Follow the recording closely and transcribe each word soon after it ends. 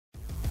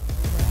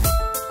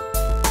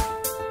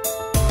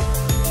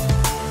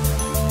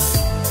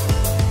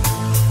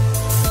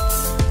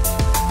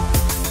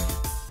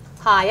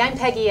Hi, I'm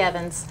Peggy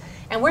Evans,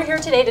 and we're here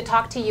today to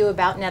talk to you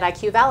about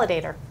NetIQ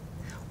Validator.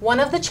 One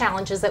of the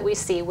challenges that we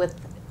see with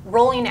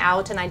rolling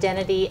out an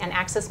identity and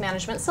access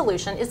management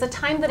solution is the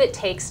time that it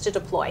takes to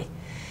deploy.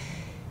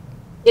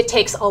 It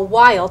takes a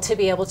while to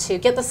be able to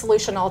get the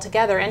solution all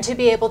together and to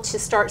be able to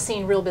start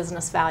seeing real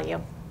business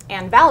value.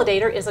 And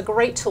Validator is a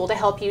great tool to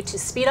help you to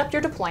speed up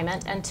your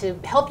deployment and to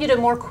help you to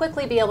more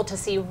quickly be able to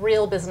see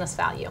real business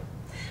value.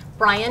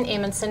 Bryan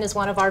Amundsen is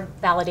one of our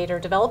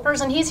Validator developers,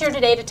 and he's here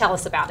today to tell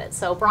us about it.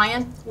 So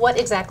Bryan, what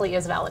exactly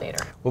is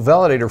Validator? Well,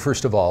 Validator,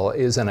 first of all,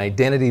 is an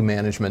identity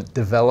management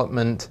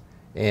development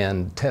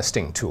and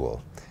testing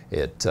tool.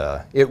 It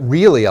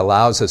really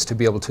allows us to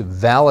be able to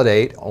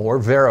validate or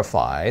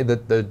verify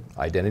that the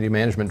identity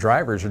management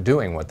drivers are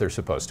doing what they're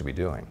supposed to be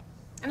doing.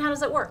 And how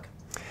does it work?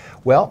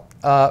 Well,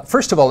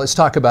 first of all, let's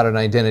talk about an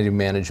identity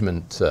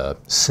management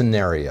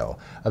scenario,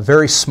 a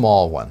very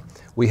small one.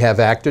 We have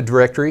Active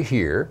Directory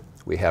here.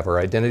 We have our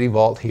identity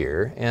vault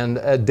here and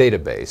a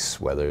database,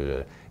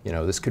 whether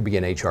this could be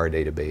an HR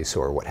database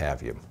or what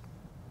have you.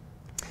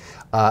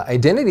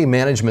 Identity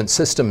management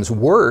systems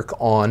work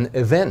on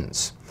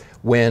events.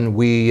 When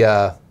we,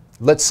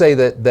 let's say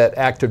that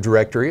Active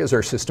Directory is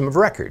our system of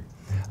record.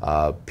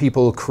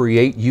 People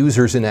create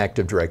users in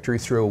Active Directory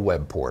through a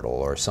web portal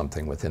or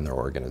something within their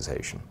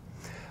organization.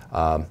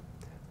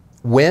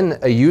 When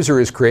a user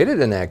is created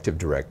in Active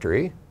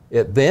Directory,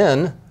 it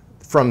then,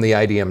 from the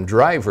IDM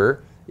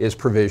driver, is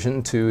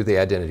provisioned to the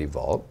Identity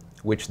Vault,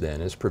 which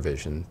then is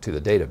provisioned to the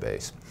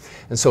database.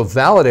 And so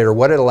Validator,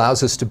 what it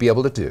allows us to be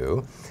able to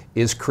do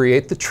is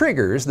create the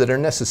triggers that are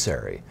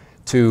necessary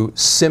to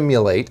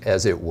simulate,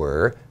 as it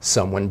were,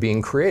 someone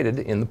being created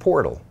in the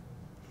portal.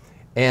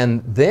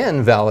 And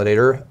then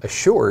Validator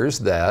assures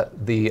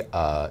that the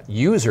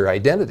user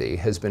identity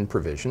has been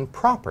provisioned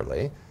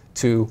properly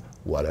to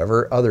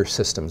whatever other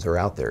systems are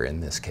out there,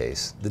 in this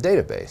case, the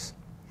database.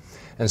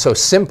 And so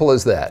simple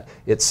as that.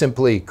 It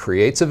simply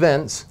creates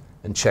events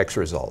and checks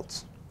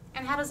results.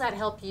 And how does that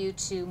help you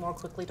to more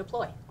quickly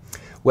deploy?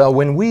 Well,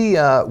 when we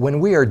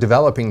are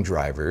developing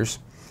drivers,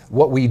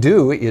 what we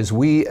do is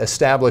we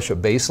establish a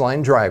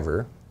baseline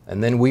driver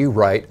and then we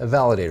write a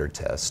validator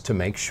test to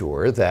make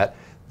sure that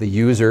the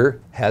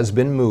user has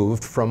been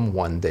moved from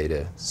one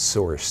data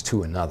source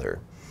to another.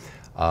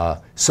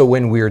 So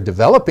when we're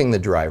developing the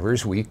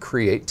drivers, we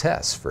create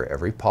tests for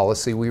every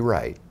policy we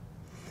write.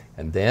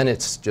 And then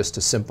it's just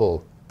a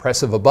simple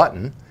press of a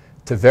button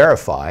to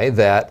verify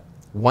that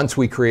once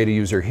we create a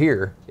user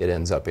here, it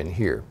ends up in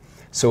here.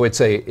 So it's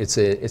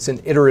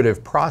an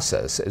iterative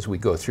process as we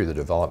go through the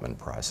development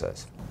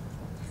process.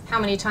 How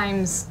many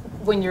times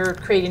when you're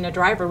creating a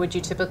driver would you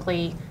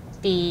typically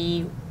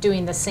be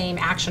doing the same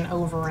action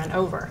over and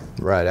over?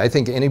 Right. I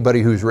think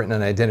anybody who's written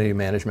an identity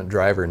management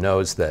driver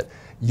knows that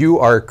you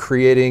are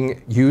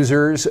creating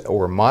users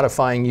or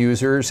modifying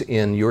users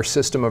in your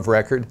system of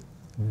record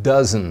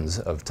dozens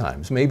of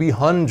times, maybe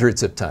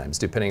hundreds of times,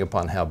 depending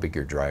upon how big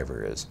your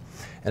driver is.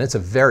 And it's a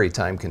very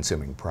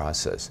time-consuming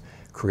process.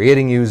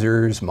 Creating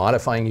users,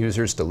 modifying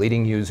users,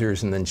 deleting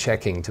users, and then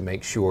checking to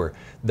make sure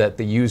that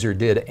the user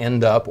did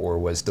end up or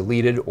was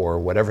deleted or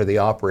whatever the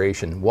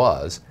operation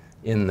was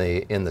in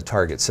the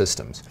target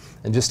systems.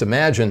 And just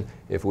imagine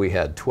if we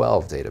had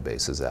 12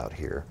 databases out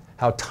here,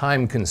 how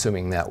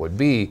time-consuming that would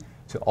be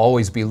to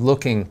always be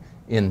looking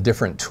in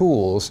different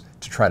tools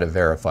to try to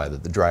verify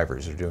that the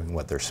drivers are doing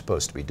what they're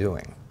supposed to be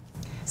doing.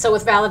 So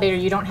with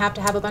Validator, you don't have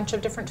to have a bunch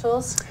of different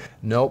tools?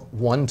 Nope,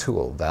 one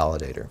tool,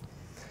 Validator.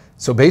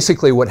 So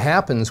basically what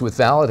happens with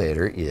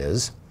Validator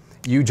is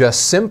you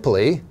just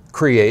simply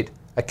create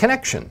a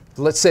connection.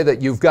 Let's say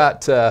that you've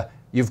got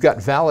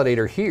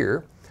Validator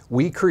here.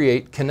 We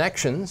create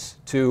connections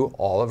to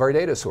all of our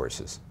data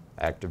sources,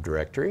 Active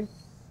Directory,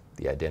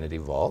 the Identity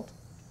Vault,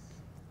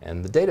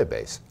 and the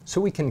database.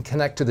 So we can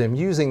connect to them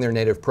using their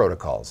native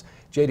protocols,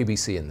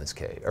 JDBC in this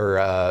case, or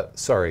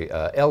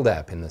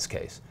LDAP in this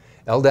case.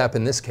 LDAP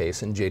in this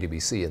case and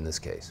JDBC in this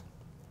case.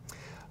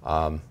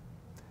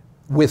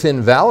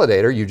 Within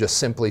Validator, you just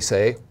simply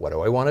say, what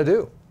do I want to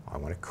do? I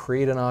want to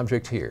create an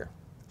object here.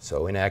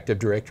 So in Active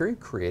Directory,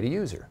 create a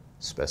user.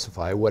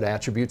 Specify what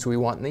attributes we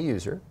want in the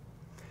user.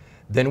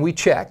 Then we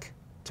check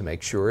to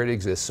make sure it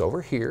exists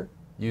over here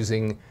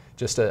using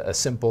just a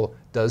simple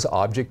does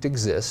object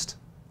exist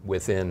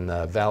within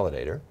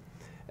Validator.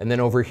 And then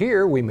over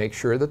here, we make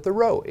sure that the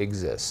row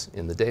exists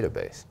in the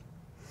database.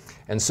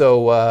 And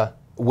so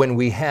when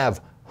we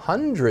have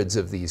hundreds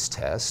of these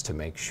tests to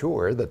make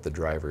sure that the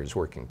driver is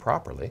working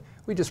properly,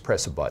 we just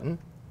press a button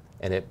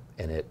and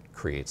it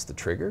creates the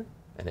trigger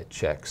and it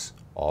checks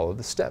all of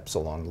the steps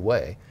along the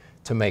way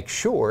to make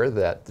sure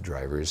that the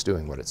driver is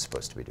doing what it's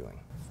supposed to be doing.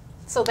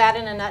 So that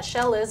in a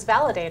nutshell is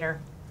Validator.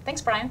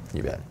 Thanks, Bryan.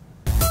 You bet.